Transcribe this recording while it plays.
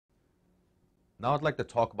Now I'd like to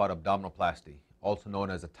talk about abdominoplasty, also known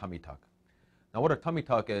as a tummy tuck. Now what a tummy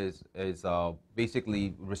tuck is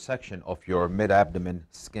basically resection of your mid-abdomen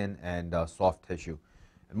skin and soft tissue.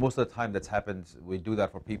 And most of the time that's happens, we do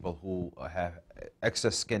that for people who have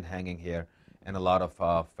excess skin hanging here and a lot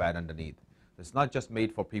of fat underneath. It's not just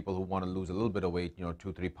made for people who want to lose a little bit of weight,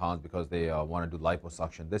 2-3 pounds because they want to do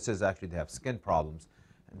liposuction. This is actually, they have skin problems.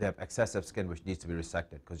 They have excessive skin which needs to be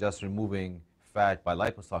resected, because just removing fat by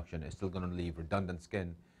liposuction is still going to leave redundant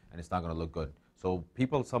skin and it's not going to look good. So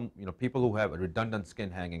people who have a redundant skin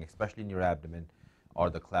hanging, especially in your abdomen, are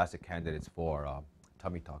the classic candidates for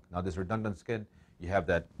tummy tuck. Now this redundant skin, you have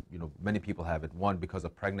that, many people have it. One, because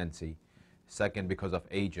of pregnancy. Second, because of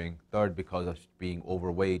aging. Third, because of being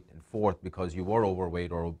overweight. And fourth, because you were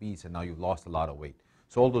overweight or obese and now you've lost a lot of weight.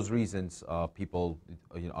 So all those reasons, people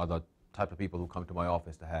are the type of people who come to my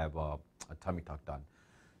office to have a tummy tuck done.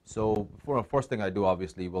 So for the first thing I do,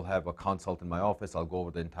 obviously, we'll have a consult in my office. I'll go over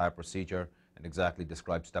the entire procedure and exactly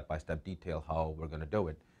describe step-by-step detail how we're going to do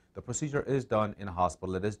it. The procedure is done in a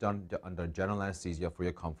hospital. It is done under general anesthesia for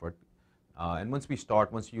your comfort. And once we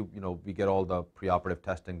start, we get all the preoperative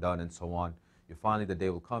testing done and so on, finally the day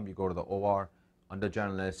will come, you go to the OR under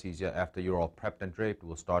general anesthesia. After you're all prepped and draped,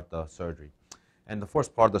 we'll start the surgery. And the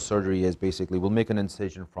first part of the surgery is basically we'll make an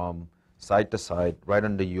incision from side to side right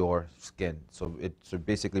under your skin. So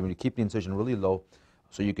basically when you keep the incision really low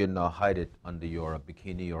so you can hide it under your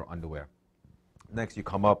bikini or underwear. Next you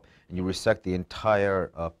come up and you resect the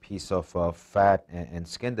entire piece of fat and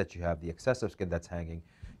skin that you have, the excessive skin that's hanging.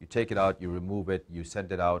 You take it out, you remove it, you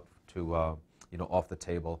send it out to off the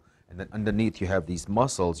table, and then underneath you have these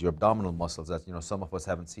muscles, your abdominal muscles that some of us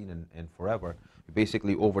haven't seen in forever.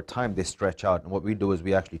 Basically over time they stretch out, and what we do is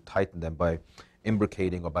we actually tighten them by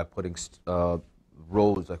imbricating or by putting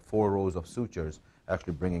rows, like 4 rows of sutures,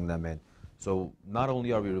 actually bringing them in. So not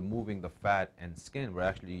only are we removing the fat and skin, we're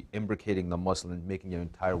actually imbricating the muscle and making your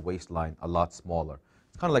entire waistline a lot smaller.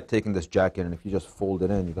 It's kind of like taking this jacket, and if you just fold it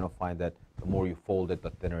in, you're going to find that the more you fold it, the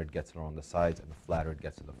thinner it gets around the sides and the flatter it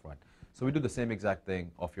gets to the front. So we do the same exact thing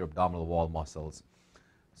of your abdominal wall muscles,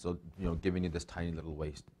 so giving you this tiny little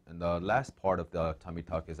waist. And the last part of the tummy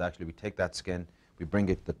tuck is actually we take that skin, we bring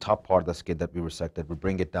it, the top part of the skin that we resected, we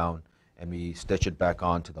bring it down and we stitch it back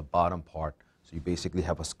on to the bottom part. So you basically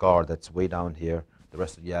have a scar that's way down here. The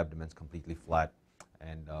rest of the abdomen is completely flat,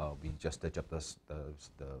 and we just stitch up the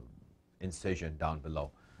incision down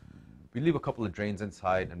below. We leave a couple of drains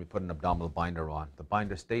inside and we put an abdominal binder on. The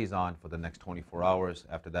binder stays on for the next 24 hours.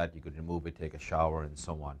 After that, you could remove it, take a shower, and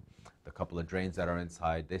so on. The couple of drains that are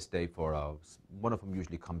inside, they stay for, one of them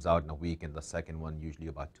usually comes out in a week, and the second one usually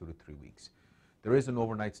about 2 to 3 weeks. There is an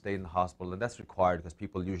overnight stay in the hospital, and that's required because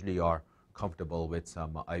people usually are comfortable with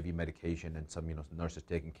some IV medication and some nurses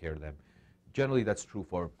taking care of them. Generally, that's true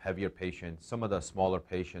for heavier patients. Some of the smaller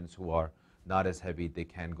patients who are not as heavy, they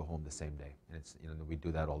can go home the same day, and it's we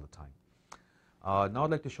do that all the time. Now I'd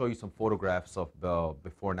like to show you some photographs of the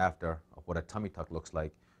before and after of what a tummy tuck looks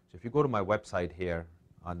like. So if you go to my website here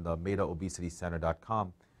on the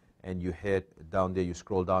MetaObesityCenter.com and you hit down there, you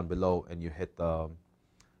scroll down below and you hit the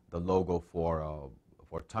logo for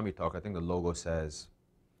tummy tuck. I think the logo says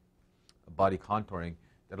body contouring.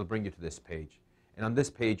 That'll bring you to this page. And on this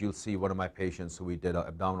page you'll see one of my patients who we did an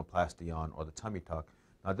abdominoplasty on, or the tummy tuck.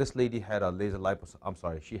 Now this lady had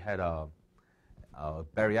a she had a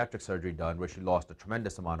bariatric surgery done where she lost a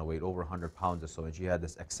tremendous amount of weight, over 100 pounds or so, and she had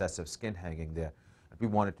this excessive skin hanging there. What we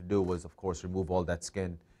wanted to do was, of course, remove all that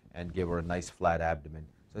skin and give her a nice flat abdomen.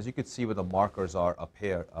 So as you can see where the markers are up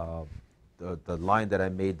here, the line that I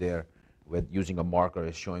made there with using a marker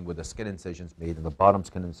is showing where the skin incision's made, and the bottom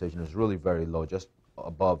skin incision is really very low, just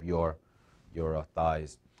above your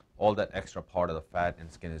thighs. All that extra part of the fat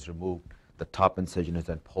and skin is removed. The top incision is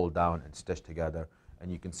then pulled down and stitched together.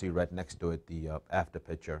 And you can see right next to it, the after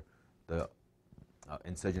picture, the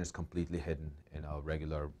incision is completely hidden in a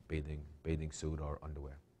regular bathing suit or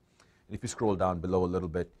underwear. And if you scroll down below a little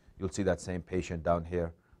bit, you'll see that same patient down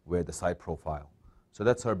here with the side profile. So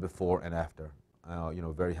that's her before and after.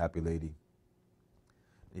 Very happy lady.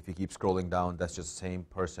 If you keep scrolling down, that's just the same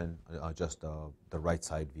person, just the right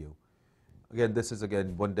side view. Again, this is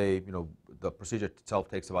one day. The procedure itself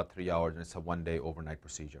takes about 3 hours, and it's a one-day overnight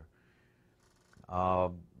procedure.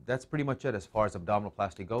 That's pretty much it as far as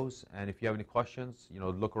abdominoplasty goes. And if you have any questions,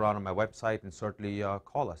 look around on my website and certainly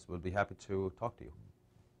call us. We'll be happy to talk to you.